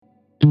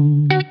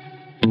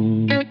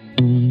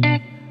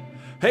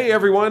Hey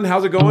everyone,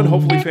 how's it going?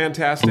 Hopefully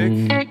fantastic.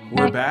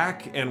 We're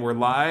back and we're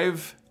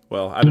live.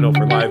 Well, I don't know if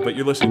we're live, but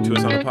you're listening to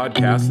us on a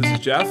podcast. This is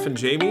Jeff and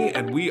Jamie,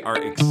 and we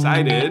are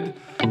excited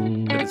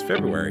that it's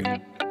February.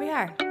 We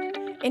are.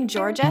 In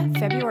Georgia,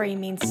 February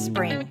means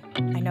spring.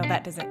 I know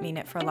that doesn't mean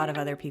it for a lot of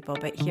other people,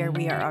 but here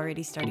we are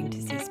already starting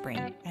to see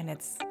spring, and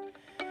it's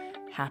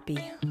happy.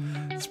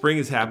 Spring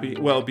is happy.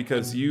 Well,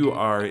 because you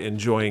are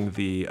enjoying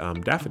the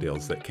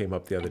daffodils that came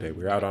up the other day.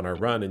 We were out on our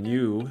run, and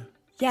you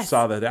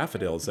saw the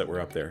daffodils that were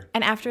up there.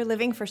 And after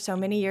living for so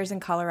many years in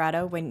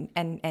Colorado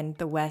and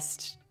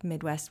the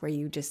Midwest, where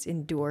you just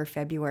endure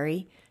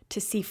February,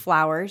 to see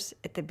flowers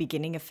at the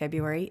beginning of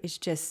February is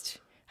just,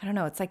 I don't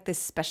know, it's like this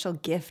special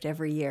gift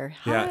every year.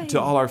 Yeah, Hi.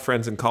 to all our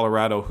friends in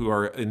Colorado who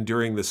are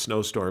enduring the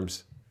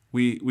snowstorms,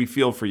 we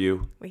feel for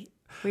you. We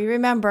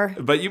remember.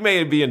 But you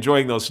may be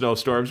enjoying those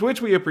snowstorms,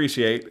 which we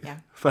appreciate. Yeah.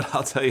 But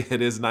I'll tell you,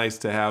 it is nice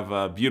to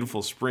have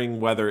beautiful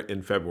spring weather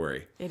in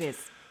February. It is.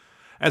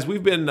 As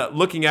we've been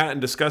looking at and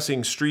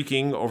discussing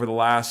streaking over the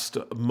last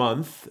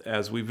month,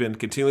 as we've been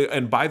continuing,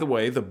 and by the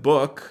way, the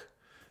book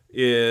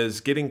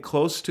is getting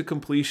close to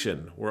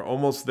completion. We're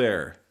almost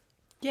there.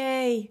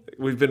 Yay.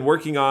 We've been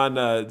working on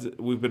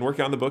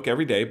the book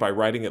every day by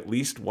writing at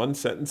least one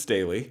sentence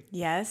daily.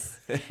 Yes.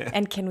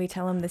 And can we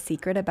tell them the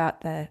secret about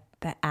the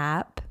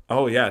app?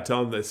 Oh yeah,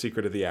 tell them the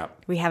secret of the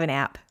app. We have an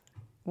app.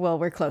 Well,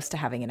 we're close to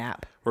having an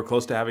app. We're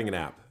close to having an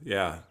app.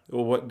 Yeah.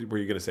 Well, what were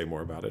you going to say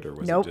more about it, or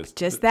was Nope, it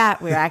just that.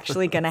 We're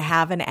actually going to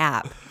have an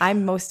app.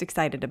 I'm most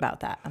excited about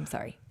that. I'm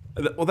sorry.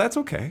 Well, that's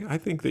okay. I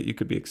think that you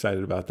could be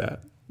excited about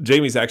that.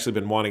 Jamie's actually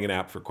been wanting an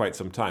app for quite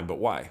some time, but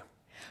why?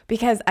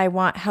 Because I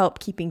want help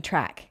keeping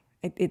track.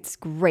 It's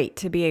great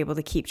to be able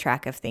to keep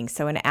track of things.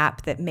 So an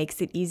app that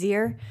makes it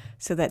easier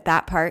so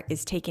that part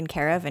is taken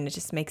care of and it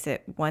just makes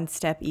it one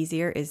step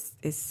easier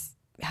is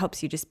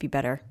helps you just be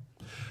better.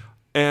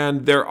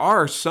 And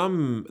there's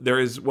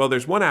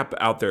one app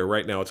out there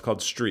right now. It's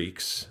called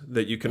Streaks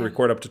that you can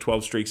record up to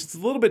 12 streaks. It's a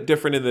little bit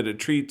different in that it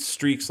treats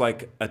streaks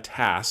like a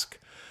task.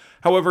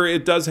 However,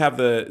 it does have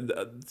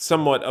the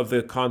somewhat of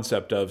the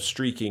concept of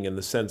streaking in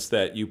the sense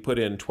that you put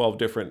in 12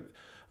 different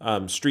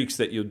streaks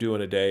that you'll do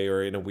in a day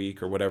or in a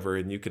week or whatever,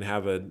 and you can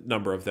have a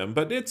number of them.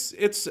 But it's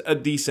a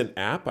decent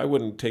app. I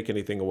wouldn't take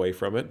anything away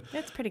from it.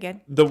 It's pretty good.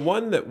 The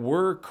one that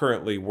we're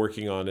currently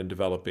working on and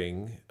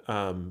developing,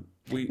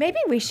 maybe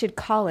we should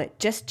call it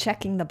Just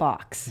Checking the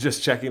Box.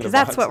 Just checking the box. Because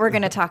that's what we're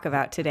going to talk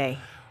about today.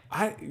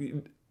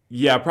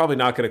 Probably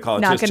not going to call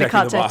it Not Just going to Checking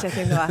call the it Box. Just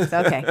Checking the Box.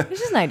 Okay. It's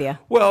just an idea.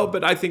 Well,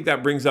 but I think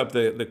that brings up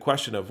the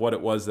question of what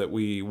it was that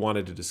we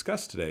wanted to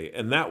discuss today.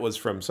 And that was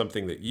from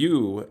something that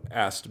you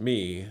asked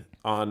me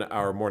on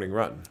our morning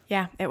run.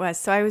 Yeah, it was.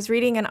 So I was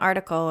reading an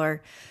article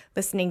or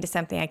listening to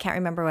something. I can't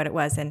remember what it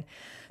was. And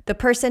the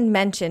person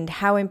mentioned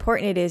how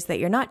important it is that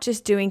you're not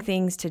just doing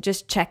things to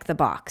just check the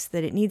box,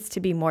 that it needs to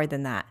be more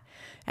than that.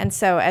 And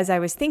so as I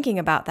was thinking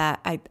about that,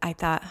 I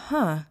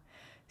thought,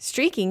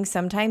 streaking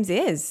sometimes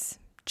is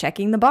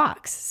checking the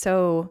box.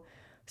 So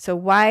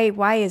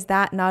why is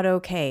that not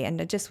okay? And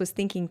I just was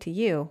thinking to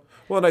you.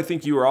 Well, and I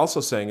think you were also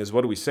saying is,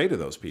 what do we say to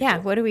those people? Yeah,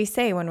 what do we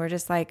say when we're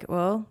just like,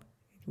 well,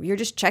 you're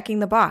just checking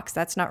the box.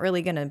 That's not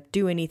really going to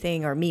do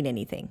anything or mean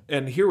anything.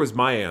 And here was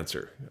my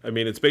answer. I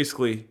mean, it's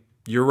basically,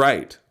 you're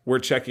right. We're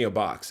checking a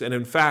box. And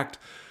in fact,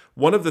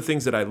 one of the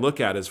things that I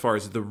look at as far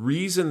as the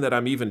reason that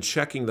I'm even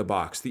checking the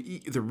box,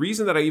 the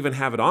reason that I even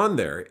have it on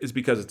there is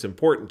because it's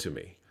important to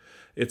me.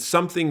 It's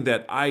something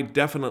that I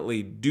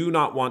definitely do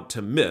not want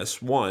to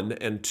miss, one.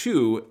 And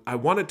two, I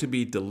want it to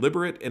be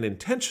deliberate and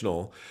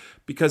intentional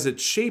because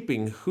it's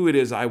shaping who it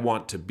is I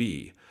want to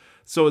be.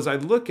 So as I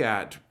look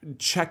at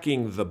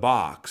checking the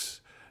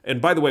box,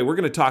 and by the way, we're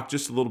going to talk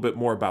just a little bit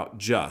more about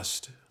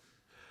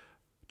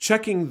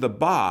checking the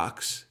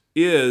box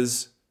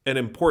is an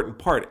important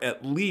part.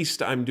 At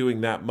least I'm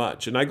doing that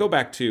much. And I go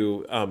back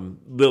to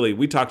Lily.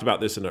 We talked about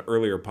this in an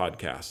earlier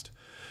podcast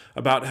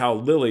about how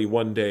Lily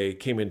one day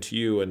came into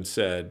you and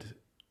said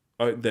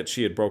that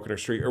she had broken her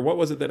streak. Or what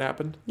was it that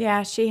happened?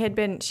 Yeah,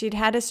 she'd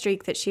had a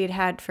streak that she had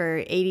had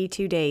for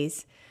 82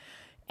 days.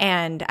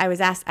 And I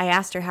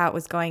asked her how it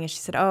was going, and she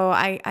said,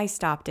 I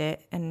stopped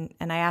it. And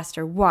I asked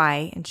her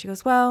why. And she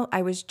goes, well,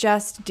 I was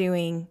just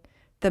doing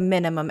the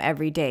minimum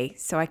every day.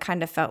 So I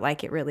kind of felt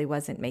like it really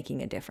wasn't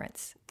making a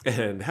difference.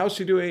 And how's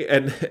she doing?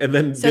 And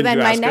then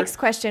my next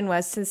question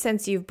was,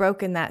 since you've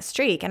broken that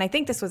streak, and I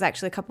think this was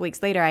actually a couple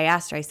weeks later, I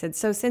asked her, I said,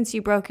 so since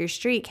you broke your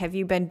streak, have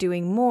you been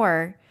doing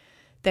more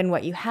than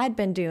what you had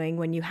been doing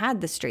when you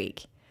had the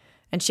streak?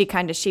 And she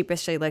kind of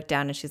sheepishly looked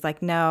down and she's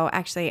like, no,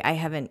 actually, I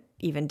haven't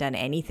even done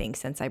anything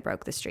since I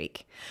broke the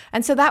streak.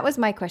 And so that was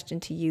my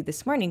question to you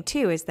this morning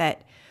too, is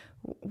that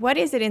what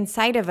is it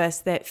inside of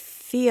us that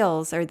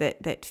feels or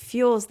that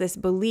fuels this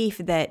belief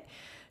that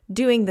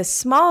doing the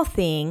small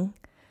thing,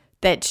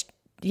 that,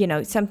 you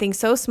know, something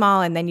so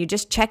small and then you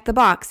just check the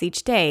box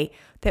each day,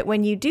 that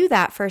when you do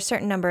that for a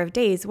certain number of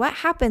days, what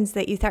happens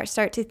that you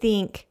start to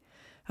think,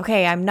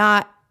 okay, I'm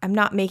not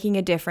making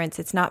a difference.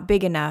 It's not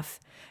big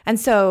enough. And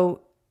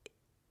so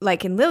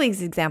like in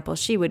Lily's example,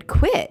 she would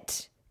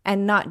quit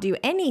and not do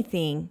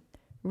anything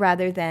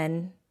rather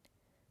than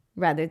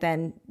rather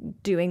than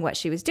doing what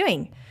she was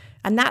doing.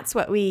 And that's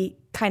what we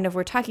kind of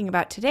were talking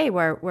about today,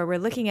 where we're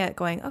looking at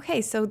going,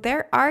 okay, so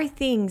there are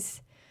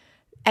things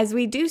as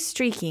we do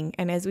streaking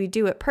and as we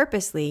do it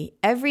purposely,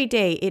 every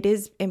day it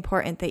is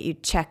important that you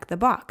check the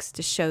box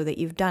to show that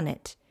you've done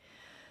it.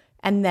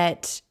 And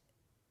that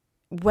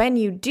when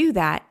you do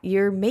that,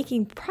 you're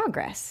making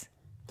progress.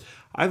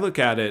 I look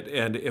at it,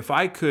 and if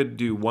I could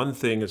do one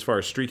thing as far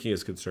as streaking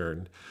is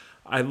concerned,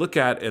 I look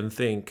at and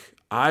think,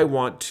 I would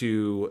want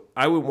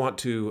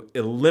to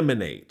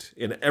eliminate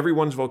in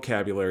everyone's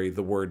vocabulary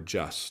the word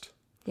just.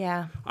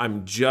 Yeah.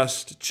 I'm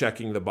just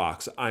checking the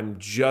box. I'm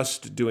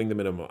just doing the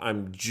minimum.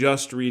 I'm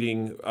just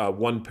reading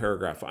one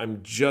paragraph. I'm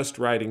just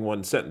writing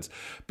one sentence.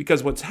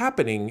 Because what's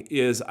happening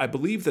is I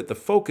believe that the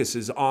focus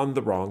is on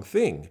the wrong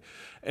thing.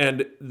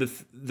 And the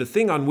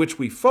thing on which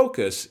we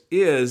focus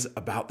is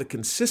about the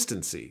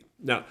consistency.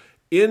 Now,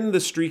 in the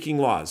streaking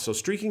laws, so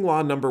streaking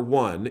law number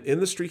one, in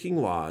the streaking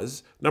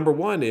laws, number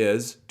one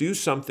is do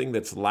something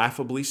that's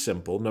laughably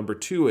simple. Number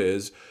two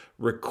is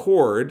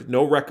record,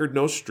 no record,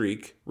 no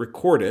streak,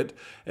 record it.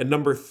 And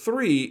number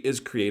three is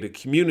create a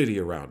community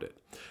around it.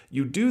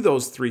 You do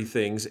those three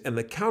things, and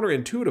the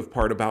counterintuitive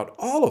part about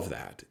all of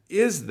that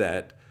is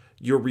that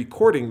you're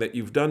recording that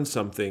you've done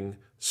something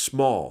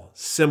small,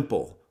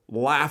 simple,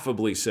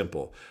 laughably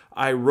simple.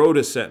 I wrote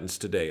a sentence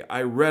today.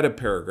 I read a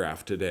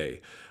paragraph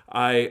today.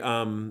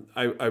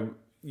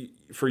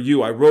 For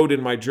you, I wrote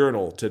in my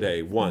journal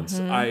today once.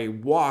 Mm-hmm. I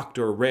walked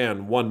or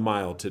ran 1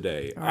 mile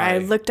today. Or I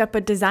looked up a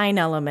design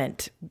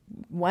element,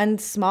 one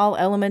small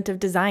element of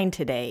design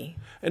today.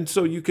 And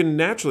so you can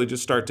naturally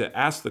just start to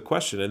ask the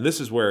question, and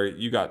this is where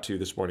you got to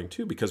this morning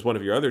too, because one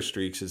of your other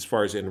streaks, as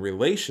far as in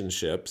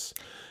relationships,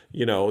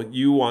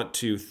 you want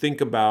to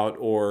think about,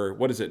 or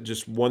what is it,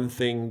 just one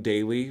thing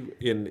daily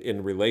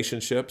in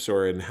relationships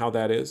or in how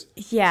that is?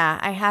 Yeah,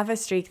 I have a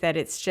streak that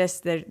it's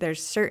just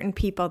there's certain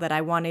people that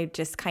I want to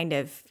just kind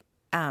of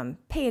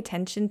pay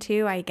attention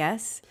to, I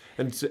guess.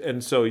 And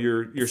so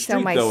your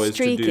streak, though, is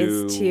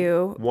to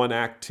do one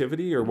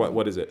activity, or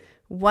what is it?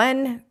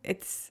 One,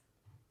 it's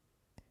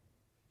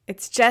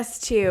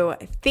just to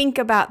think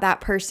about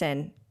that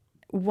person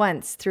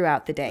once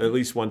throughout the day. At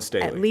least once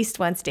daily. At least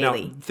once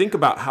daily. Now, think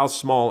about how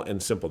small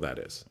and simple that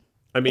is.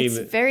 I mean, it's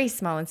very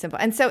small and simple.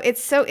 And so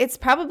it's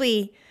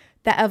probably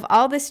that of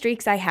all the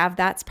streaks I have,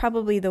 that's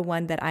probably the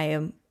one that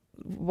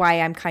why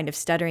I'm kind of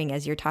stuttering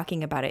as you're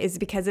talking about it, is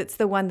because it's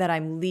the one that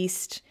I'm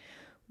least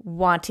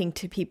wanting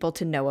people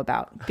to know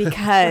about,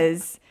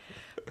 because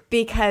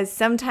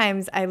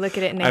sometimes I look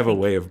at it and I have a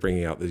way of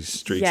bringing out these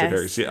streaks in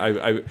her. See,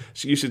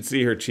 you should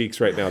see her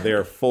cheeks right now. They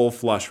are full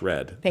flush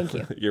red. Thank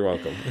you. You're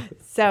welcome.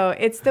 So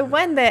it's the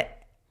one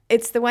that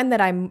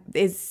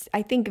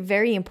I think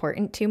very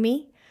important to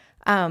me,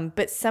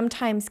 but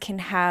sometimes can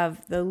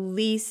have the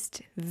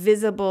least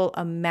visible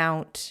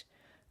amount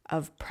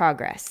of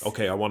progress.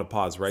 Okay, I want to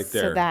pause right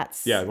there.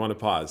 I want to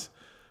pause.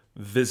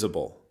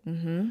 Visible.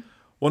 Mm-hmm.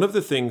 One of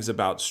the things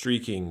about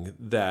streaking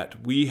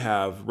that we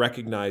have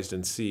recognized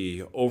and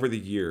see over the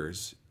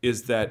years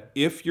is that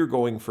if you're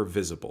going for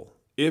visible,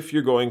 if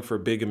you're going for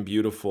big and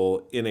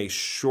beautiful in a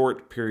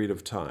short period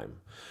of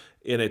time,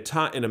 in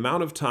an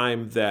amount of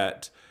time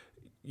that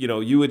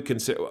you would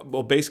consider,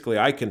 well, basically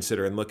I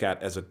consider and look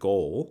at as a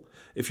goal.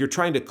 If you're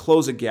trying to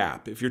close a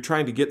gap, if you're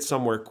trying to get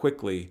somewhere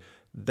quickly,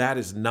 that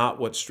is not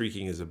what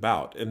streaking is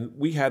about. And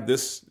we had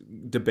this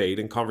debate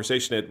and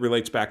conversation. It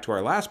relates back to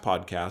our last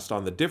podcast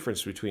on the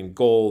difference between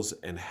goals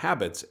and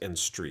habits and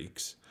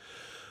streaks.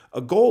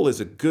 A goal is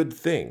a good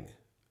thing.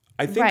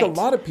 I think a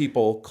lot of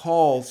people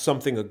call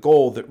something a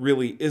goal that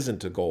really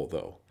isn't a goal,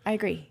 though. I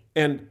agree.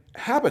 And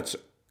habits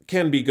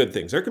can be good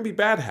things. There can be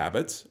bad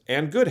habits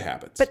and good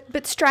habits.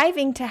 But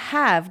striving to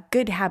have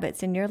good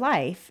habits in your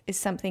life is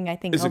something I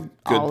think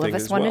all of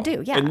us want to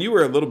do. Yeah. And you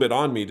were a little bit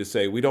on me to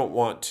say we don't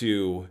want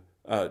to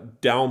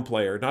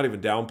downplay, or not even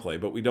downplay,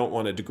 but we don't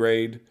want to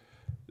degrade,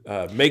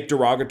 make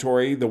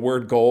derogatory the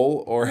word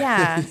goal, or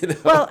yeah.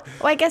 Well,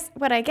 I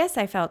guess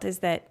I felt is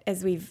that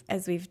as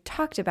we've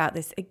talked about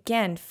this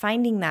again,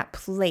 finding that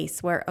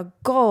place where a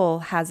goal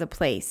has a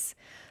place,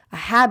 a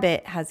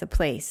habit has a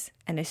place,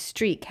 and a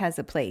streak has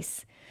a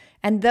place.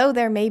 And though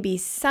there may be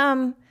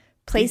some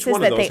places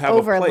that they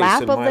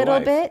overlap a little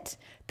bit,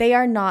 they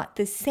are not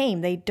the same.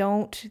 They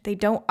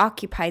don't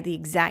occupy the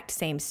exact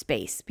same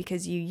space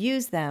because you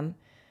use them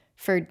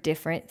for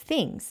different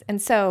things.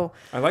 And so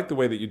I like the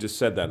way that you just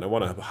said that, and I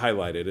want to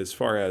highlight it as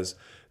far as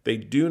they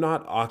do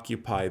not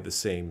occupy the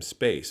same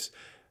space.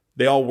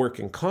 They all work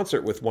in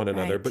concert with one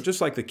another, but just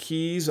like the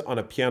keys on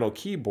a piano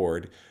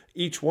keyboard,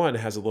 each one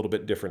has a little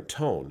bit different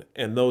tone,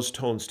 and those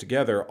tones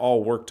together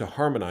all work to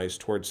harmonize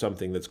towards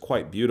something that's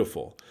quite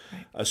beautiful.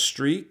 Right. A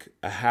streak,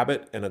 a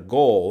habit, and a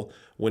goal,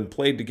 when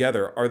played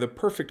together, are the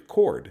perfect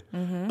chord.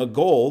 Mm-hmm. A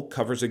goal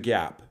covers a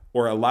gap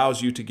or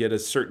allows you to get a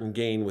certain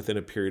gain within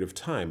a period of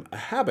time. A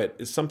habit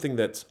is something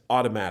that's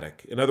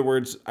automatic. In other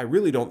words, I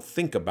really don't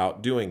think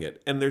about doing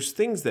it. And there's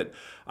things that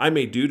I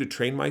may do to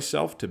train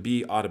myself to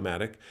be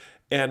automatic.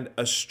 And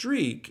a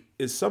streak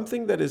is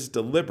something that is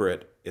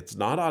deliberate, It's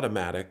not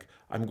automatic.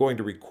 I'm going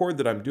to record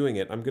that I'm doing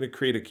it. I'm going to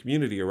create a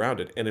community around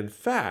it. And in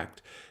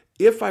fact,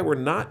 if I were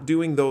not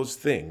doing those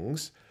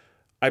things,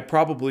 I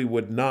probably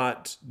would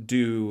not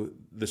do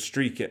the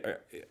streak.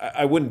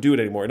 I wouldn't do it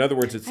anymore. In other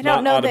words, it's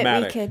not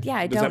automatic.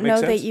 I don't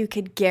know that you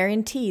could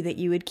guarantee that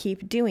you would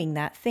keep doing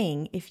that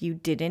thing if you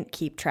didn't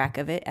keep track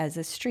of it as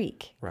a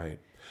streak. Right.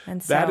 And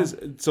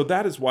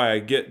that is why I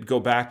go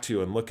back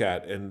to and look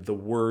at and the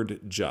word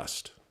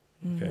just.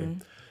 Okay.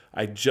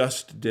 I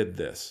just did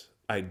this.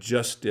 I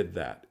just did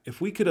that.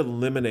 If we could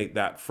eliminate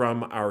that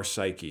from our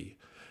psyche,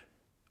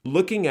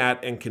 looking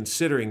at and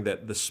considering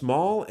that the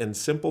small and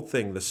simple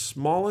thing, the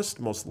smallest,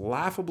 most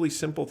laughably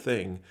simple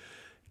thing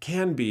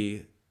can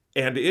be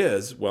and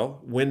is,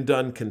 well, when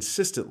done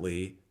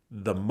consistently,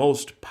 the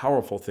most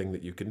powerful thing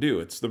that you can do.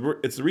 It's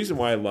the reason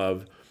why I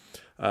love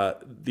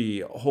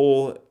the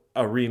whole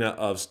arena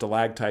of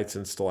stalactites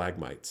and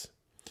stalagmites.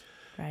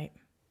 Right.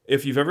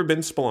 If you've ever been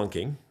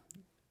spelunking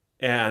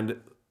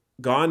and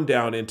gone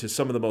down into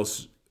some of the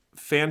most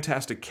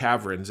fantastic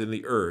caverns in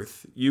the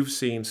earth, you've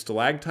seen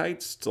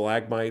stalactites,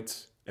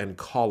 stalagmites, and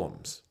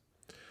columns.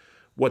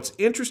 What's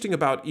interesting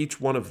about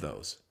each one of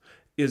those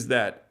is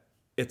that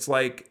it's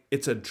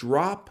a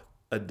drop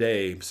a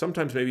day,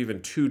 sometimes maybe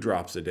even 2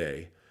 drops a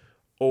day,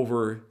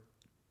 over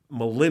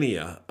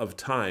millennia of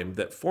time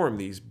that form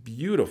these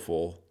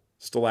beautiful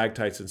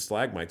stalactites and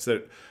stalagmites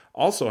that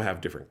also have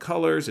different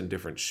colors and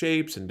different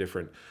shapes and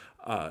different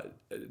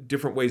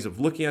ways of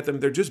looking at them.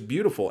 They're just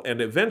beautiful.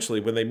 And eventually,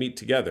 when they meet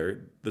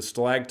together, the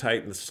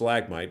stalactite and the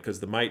stalagmite, because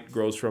the mite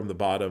grows from the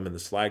bottom and the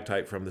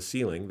stalactite from the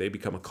ceiling, they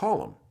become a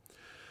column.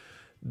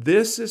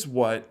 This is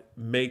what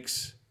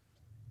makes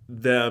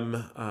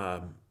them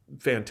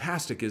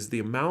fantastic, is the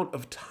amount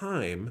of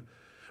time.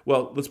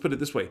 Well, let's put it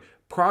this way.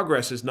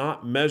 Progress is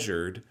not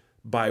measured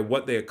by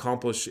what they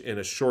accomplish in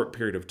a short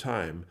period of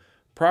time.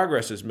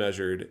 Progress is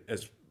measured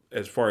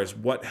as far as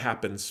what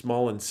happens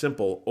small and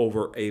simple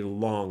over a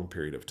long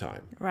period of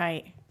time.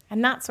 Right.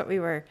 And that's what we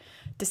were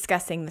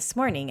discussing this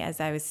morning as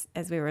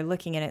we were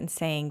looking at it and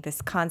saying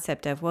this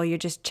concept of, well, you're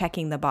just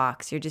checking the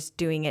box. You're just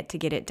doing it to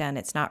get it done.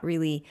 It's not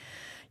really,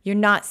 you're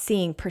not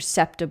seeing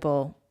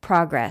perceptible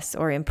progress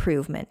or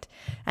improvement.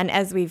 And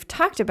as we've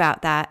talked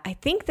about that, I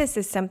think this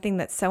is something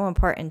that's so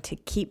important to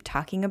keep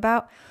talking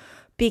about,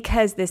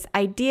 because this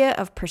idea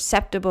of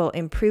perceptible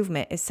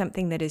improvement is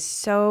something that is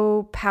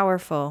so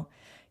powerful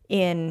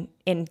in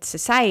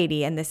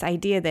society, and this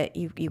idea that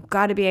you've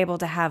got to be able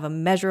to have a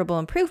measurable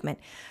improvement.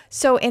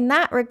 So in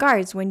that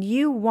regards, when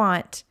you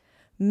want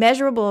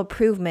measurable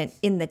improvement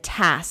in the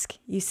task,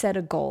 you set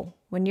a goal.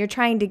 When you're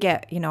trying to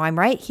get, I'm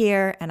right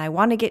here and I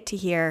want to get to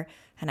here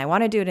and I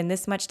want to do it in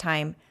this much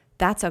time,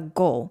 that's a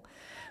goal.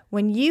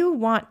 When you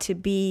want to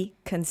be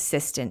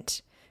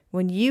consistent,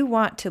 when you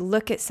want to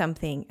look at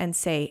something and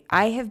say,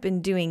 I have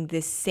been doing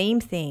this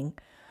same thing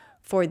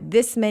for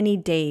this many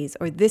days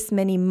or this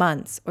many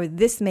months or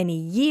this many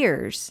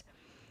years,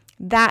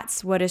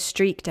 that's what a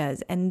streak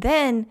does. And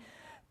then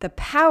the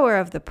power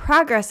of the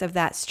progress of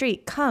that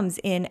streak comes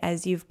in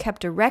as you've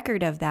kept a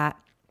record of that.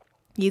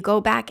 You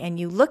go back and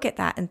you look at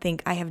that and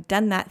think, I have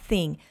done that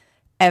thing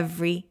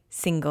every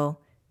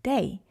single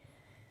day.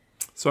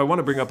 So I want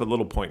to bring up a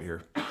little point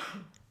here.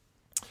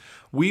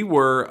 We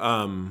were,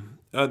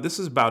 this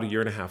is about 1.5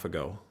 years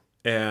ago.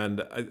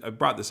 And I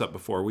brought this up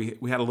before. We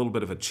had a little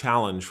bit of a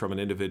challenge from an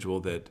individual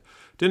that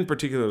didn't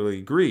particularly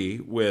agree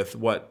with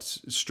what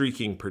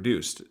streaking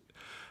produced.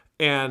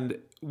 And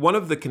one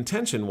of the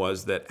contention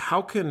was that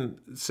how can,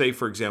 say,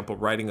 for example,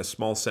 writing a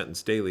small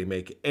sentence daily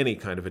make any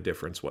kind of a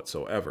difference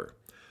whatsoever?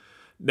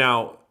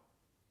 Now,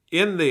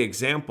 in the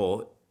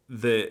example,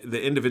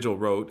 the individual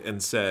wrote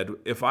and said,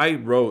 if I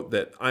wrote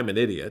that I'm an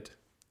idiot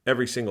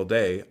every single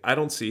day, I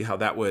don't see how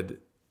that would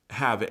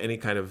have any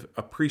kind of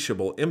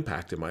appreciable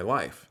impact in my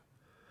life.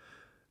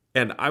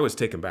 And I was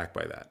taken back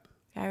by that.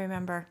 I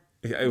remember.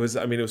 It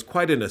was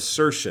quite an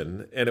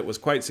assertion, and it was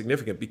quite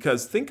significant,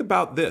 because think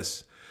about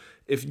this.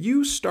 If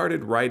you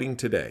started writing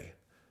today,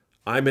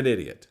 I'm an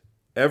idiot,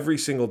 every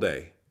single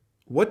day,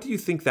 what do you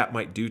think that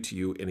might do to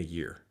you in a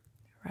year?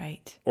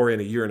 Right. Or in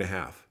 1.5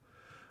 years?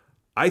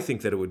 I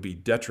think that it would be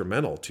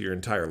detrimental to your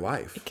entire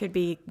life. It could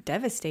be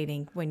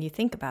devastating when you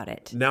think about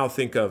it. Now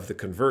think of the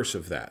converse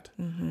of that.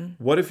 Mm-hmm.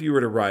 What if you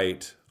were to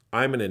write,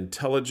 I'm an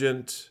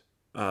intelligent,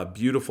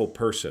 beautiful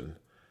person,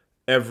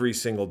 every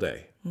single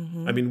day?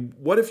 Mm-hmm.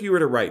 What if you were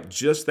to write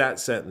just that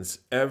sentence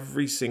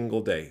every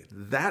single day?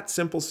 That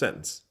simple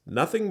sentence,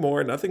 nothing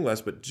more, nothing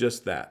less, but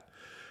just that.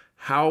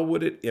 How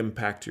would it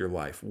impact your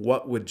life?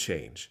 What would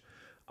change?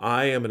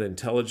 I am an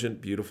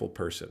intelligent, beautiful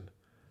person.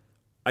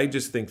 I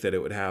just think that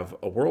it would have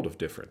a world of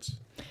difference.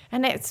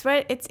 And it's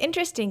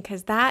interesting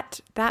because that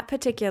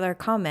particular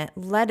comment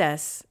led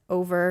us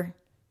over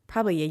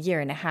probably 1.5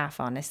 years,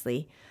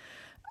 honestly,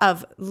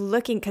 of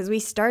looking, because we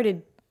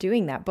started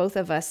doing that. Both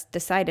of us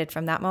decided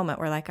from that moment,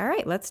 we're like, all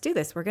right, let's do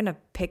this. We're going to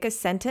pick a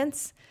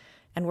sentence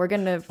and we're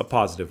going to... A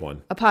positive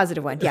one. A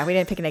positive one. Yeah, we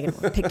didn't pick a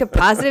negative one. We picked a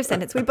positive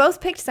sentence. We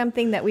both picked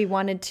something that we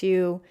wanted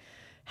to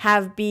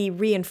have be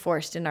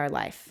reinforced in our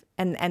life.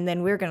 And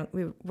then we're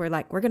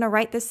gonna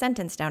write this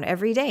sentence down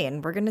every day,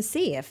 and we're gonna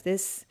see if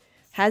this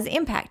has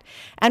impact.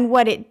 And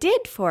what it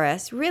did for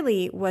us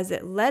really was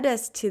it led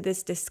us to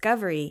this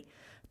discovery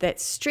that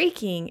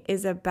streaking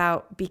is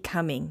about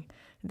becoming.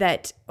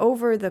 That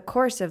over the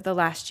course of the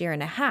last year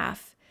and a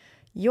half,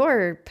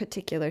 your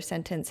particular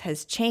sentence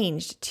has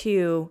changed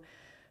to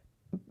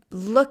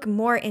look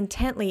more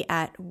intently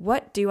at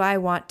what do I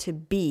want to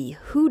be?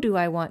 Who do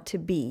I want to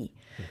be?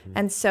 Mm-hmm.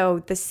 And so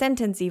the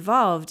sentence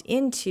evolved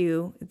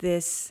into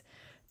this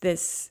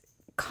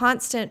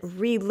constant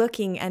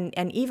re-looking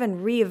and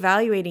even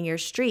re-evaluating your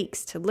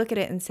streaks to look at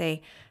it and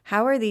say,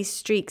 how are these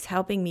streaks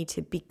helping me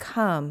to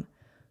become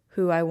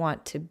who I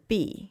want to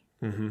be?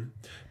 Mm-hmm.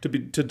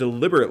 To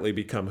deliberately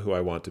become who I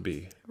want to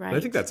be. Right. And I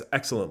think that's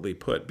excellently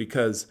put,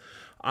 because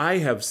I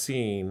have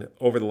seen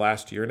over the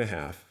last year and a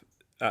half,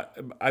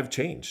 I've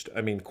changed.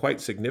 I mean, quite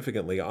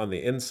significantly on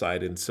the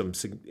inside in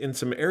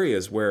some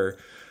areas where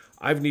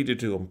I've needed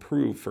to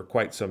improve for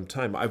quite some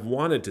time. I've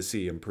wanted to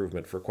see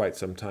improvement for quite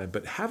some time,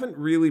 but haven't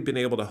really been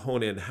able to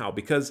hone in how,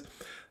 because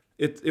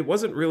it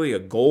wasn't really a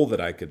goal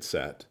that I could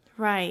set.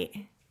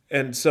 Right.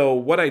 And so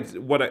what I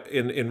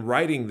in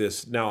writing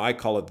this, now I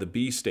call it the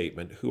B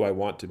statement, who I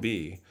want to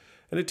be.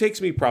 And it takes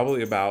me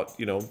probably about,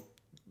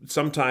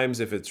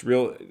 sometimes if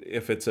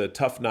it's a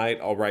tough night,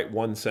 I'll write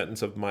one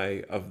sentence of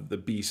the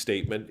B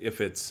statement.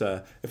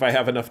 If I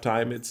have enough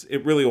time,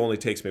 it really only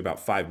takes me about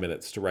 5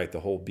 minutes to write the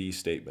whole B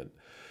statement.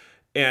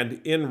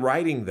 And in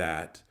writing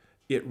that,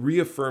 it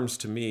reaffirms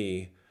to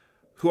me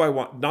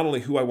not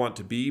only who I want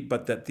to be,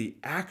 but that the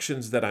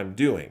actions that I'm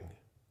doing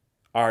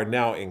are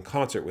now in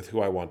concert with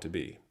who I want to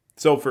be.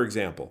 So, for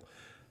example,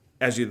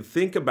 as you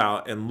think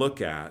about and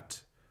look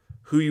at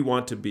who you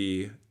want to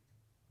be,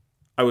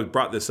 I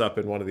brought this up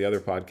in one of the other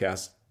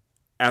podcasts.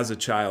 As a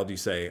child, you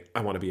say, I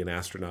want to be an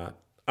astronaut.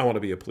 I want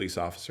to be a police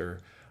officer.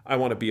 I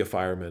want to be a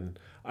fireman.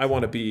 I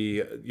want to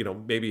be,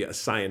 maybe a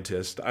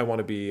scientist. I want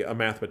to be a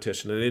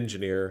mathematician, an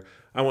engineer.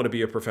 I want to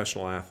be a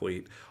professional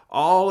athlete.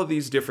 All of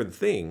these different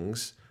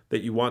things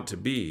that you want to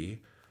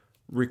be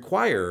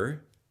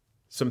require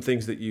some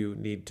things that you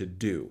need to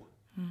do.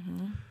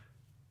 Mm-hmm.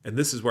 And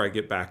this is where I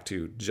get back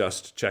to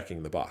just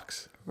checking the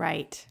box.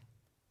 Right.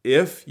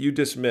 If you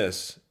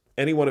dismiss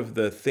any one of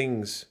the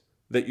things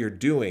that you're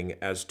doing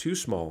as too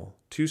small,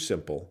 too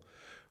simple,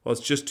 well,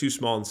 it's just too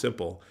small and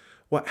simple,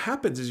 what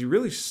happens is you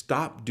really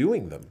stop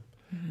doing them.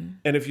 Mm-hmm.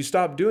 And if you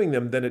stop doing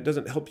them, then it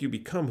doesn't help you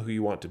become who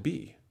you want to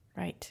be.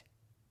 Right.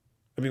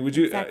 I mean, would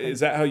you? Exactly.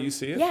 Is that how you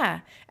see it?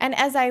 Yeah. And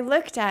as I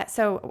looked at,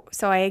 so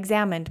I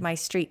examined my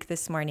streak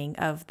this morning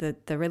of the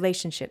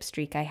relationship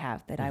streak I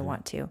have that I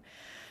want to.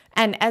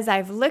 And as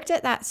I've looked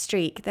at that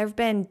streak, there have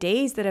been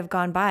days that have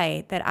gone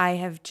by that I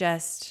have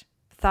just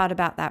thought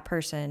about that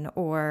person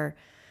or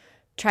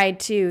tried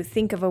to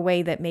think of a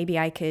way that maybe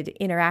I could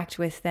interact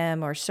with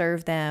them or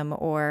serve them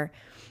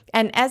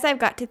and as I've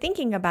got to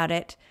thinking about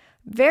it,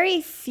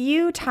 very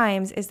few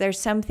times is there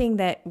something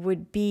that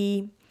would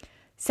be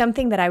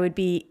something that I would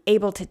be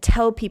able to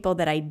tell people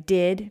that I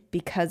did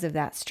because of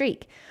that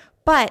streak.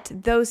 But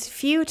those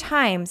few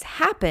times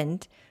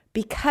happened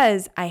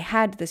because I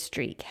had the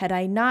streak. Had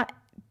I not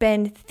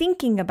been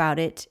thinking about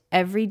it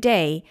every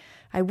day,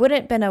 I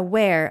wouldn't been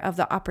aware of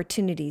the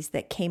opportunities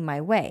that came my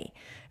way.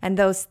 And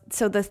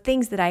the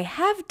things that I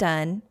have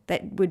done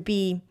that would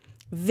be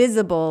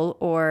visible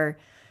or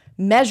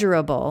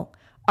measurable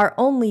are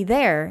only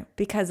there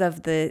because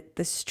of the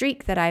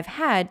streak that I've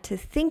had to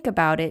think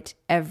about it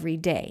every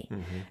day.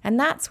 Mm-hmm. And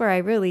that's where I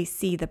really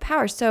see the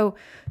power. So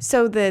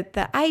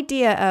the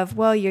idea of,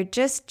 well, you're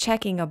just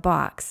checking a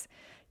box.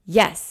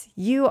 Yes,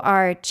 you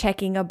are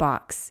checking a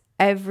box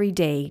every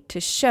day to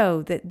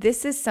show that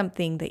this is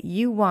something that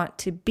you want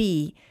to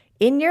be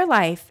in your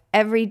life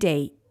every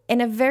day in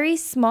a very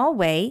small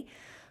way,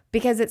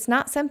 because it's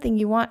not something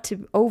you want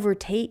to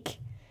overtake.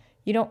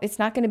 It's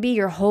not going to be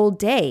your whole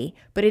day,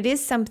 but it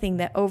is something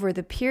that over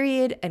the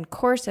period and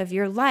course of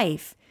your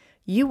life,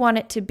 you want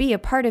it to be a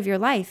part of your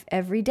life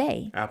every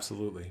day.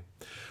 Absolutely.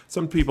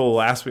 Some people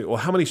will ask me, well,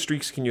 how many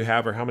streaks can you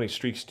have, or how many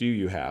streaks do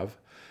you have?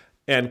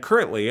 And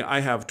currently I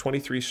have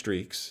 23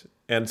 streaks.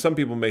 And some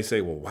people may say,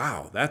 well,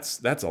 wow,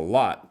 that's a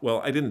lot. Well,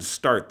 I didn't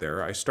start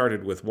there. I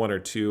started with one or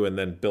two and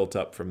then built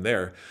up from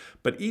there.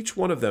 But each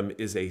one of them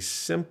is a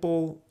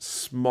simple,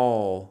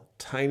 small,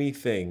 tiny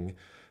thing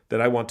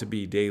that I want to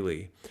be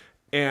daily.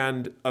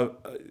 And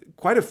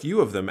quite a few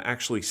of them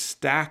actually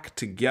stack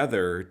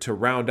together to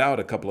round out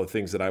a couple of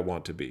things that I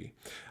want to be.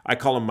 I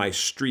call them my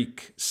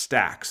streak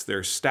stacks.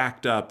 They're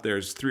stacked up.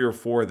 There's 3 or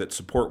 4 that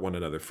support one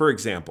another. For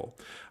example,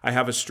 I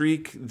have a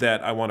streak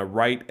that I want to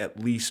write at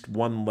least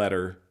one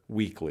letter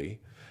weekly.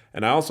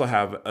 And I also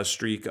have a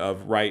streak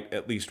of write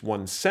at least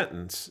one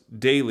sentence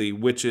daily,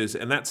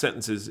 and that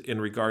sentence is in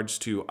regards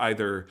to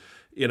either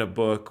in a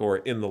book or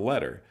in the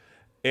letter.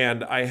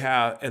 And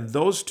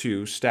those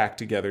two stack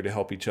together to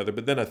help each other.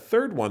 But then a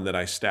third one that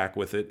I stack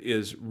with it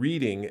is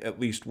reading at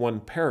least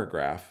one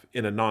paragraph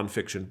in a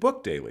nonfiction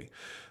book daily.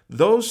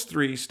 Those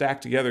 3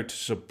 stack together to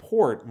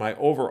support my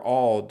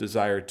overall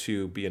desire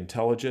to be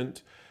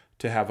intelligent,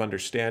 to have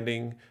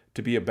understanding,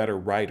 to be a better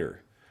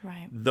writer.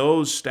 Right.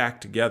 Those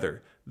stack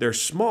together. They're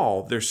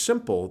small, they're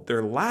simple,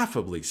 they're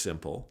laughably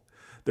simple.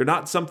 They're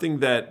not something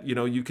that,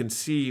 you can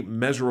see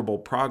measurable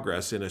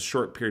progress in a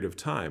short period of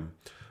time.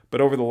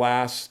 But over the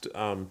last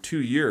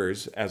 2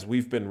 years, as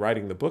we've been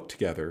writing the book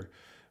together,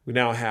 we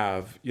now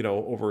have,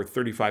 over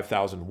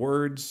 35,000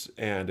 words,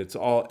 and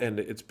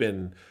it's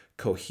been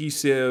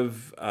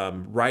cohesive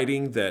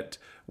writing that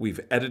we've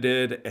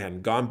edited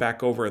and gone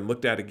back over and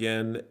looked at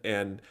again.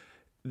 And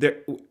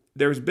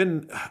there's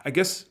been, I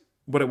guess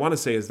what I want to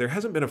say is there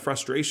hasn't been a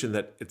frustration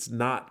that it's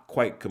not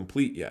quite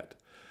complete yet,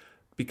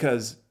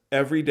 because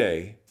every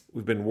day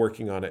we've been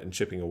working on it and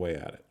chipping away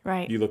at it.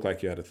 Right. You look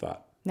like you had a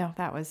thought. No,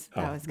 that was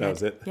good. That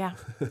was it? Yeah,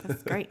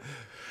 that's great.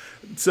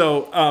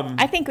 So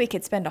I think we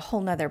could spend a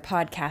whole nother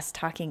podcast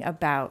talking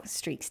about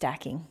streak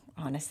stacking.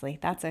 Honestly,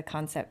 that's a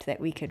concept that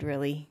we could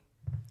really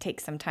take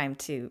some time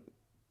to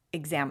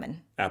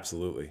examine.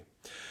 Absolutely.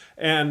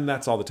 And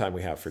that's all the time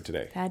we have for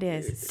today. That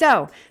is.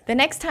 So the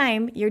next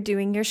time you're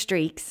doing your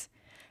streaks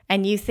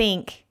and you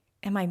think,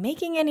 am I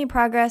making any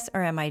progress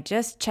or am I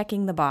just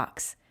checking the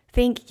box?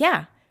 Think,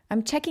 yeah,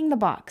 I'm checking the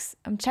box.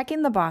 I'm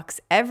checking the box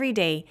every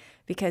day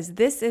because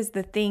these are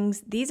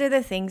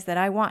the things that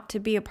I want to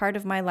be a part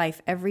of my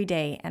life every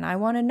day. And I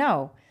want to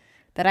know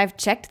that I've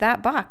checked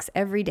that box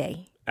every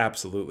day.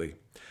 Absolutely.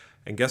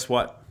 And guess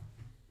what?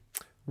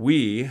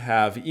 We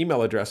have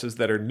email addresses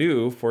that are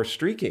new for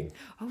streaking.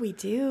 Oh, we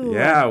do?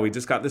 Yeah, we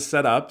just got this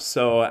set up.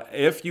 So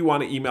if you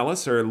want to email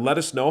us or let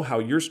us know how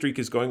your streak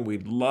is going,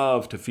 we'd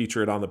love to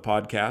feature it on the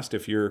podcast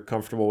if you're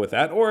comfortable with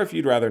that. Or if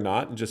you'd rather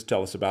not and just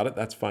tell us about it,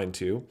 that's fine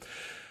too.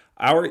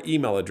 Our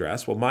email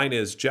address, mine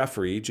is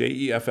Jeffrey,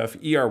 Jeffery,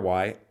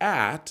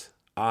 at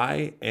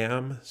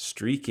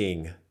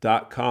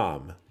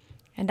iamstreaking.com.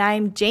 And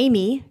I'm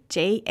Jamie,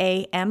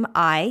 Jami,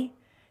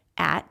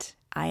 at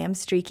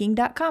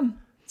iamstreaking.com.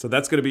 So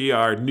that's going to be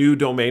our new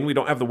domain. We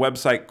don't have the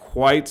website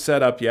quite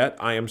set up yet,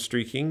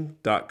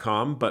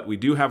 iamstreaking.com, but we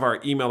do have our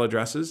email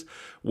addresses,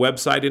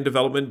 website in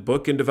development,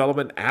 book in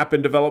development, app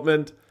in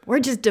development.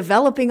 We're just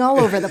developing all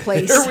over the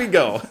place. Here we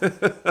go.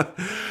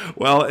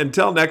 Well,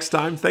 until next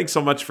time, thanks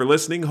so much for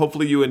listening.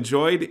 Hopefully you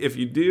enjoyed. If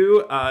you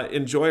do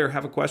enjoy or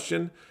have a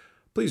question,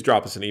 please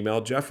drop us an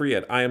email, Jeffrey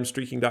at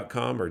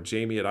iamstreaking.com or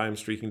Jamie at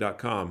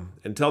iamstreaking.com.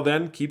 Until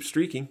then, keep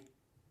streaking.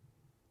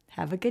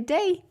 Have a good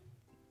day.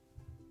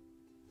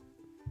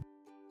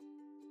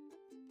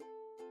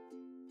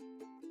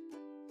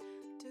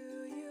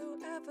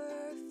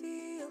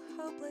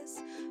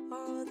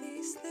 All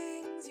these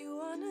things you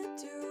wanna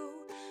do,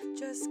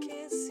 just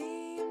can't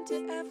seem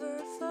to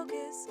ever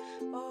focus.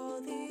 All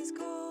these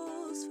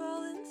goals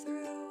falling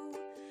through.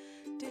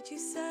 Did you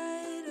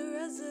set a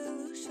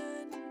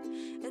resolution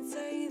and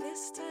say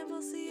this time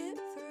I'll see it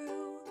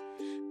through?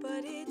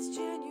 But it's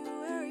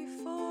January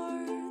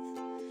 4th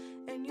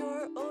and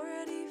you're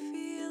already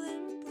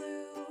feeling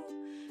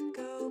blue.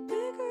 Go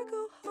big or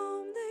go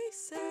home, they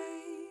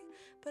say,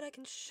 but I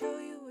can show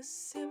you a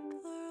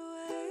simpler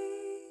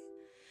way.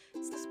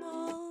 It's the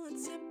small and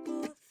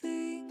simple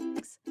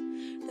things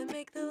that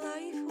make the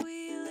life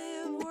we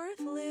live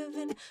worth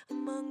living.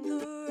 Among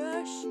the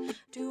rush,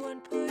 do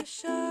one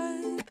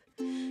push-up,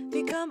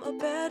 become a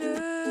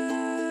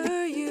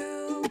better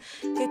you.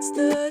 It's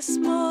the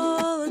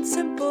small and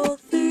simple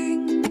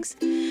things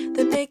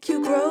that make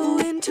you grow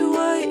into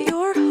what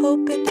you're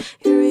hoping.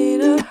 You're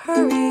in a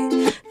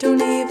hurry, don't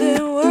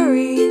even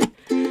worry.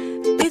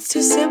 It's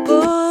too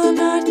simple.